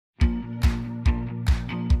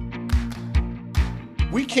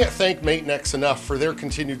We can't thank MaintenX enough for their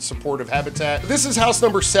continued support of Habitat. This is house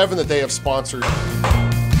number 7 that they have sponsored.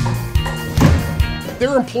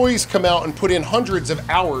 Their employees come out and put in hundreds of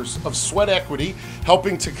hours of sweat equity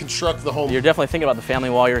helping to construct the home. You're definitely thinking about the family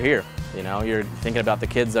while you're here. You know, you're thinking about the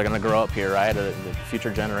kids that are going to grow up here, right? The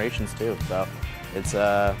future generations too. So it's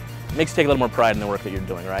it makes you take a little more pride in the work that you're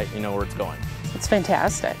doing, right? You know where it's going. It's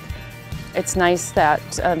fantastic. It's nice that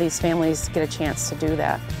these families get a chance to do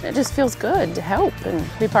that. It just feels good to help and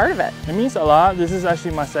be part of it. It means a lot. This is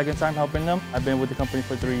actually my second time helping them. I've been with the company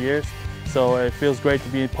for 3 years, so it feels great to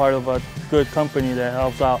be part of a good company that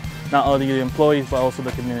helps out not only the employees but also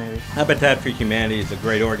the community. Habitat for Humanity is a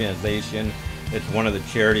great organization. It's one of the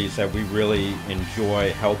charities that we really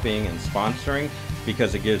enjoy helping and sponsoring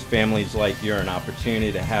because it gives families like you an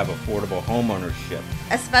opportunity to have affordable home ownership.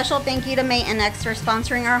 A special thank you to MaintenX for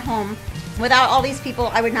sponsoring our home. Without all these people,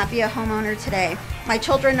 I would not be a homeowner today. My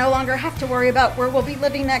children no longer have to worry about where we'll be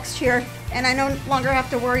living next year, and I no longer have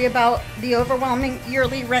to worry about the overwhelming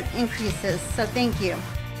yearly rent increases, so thank you.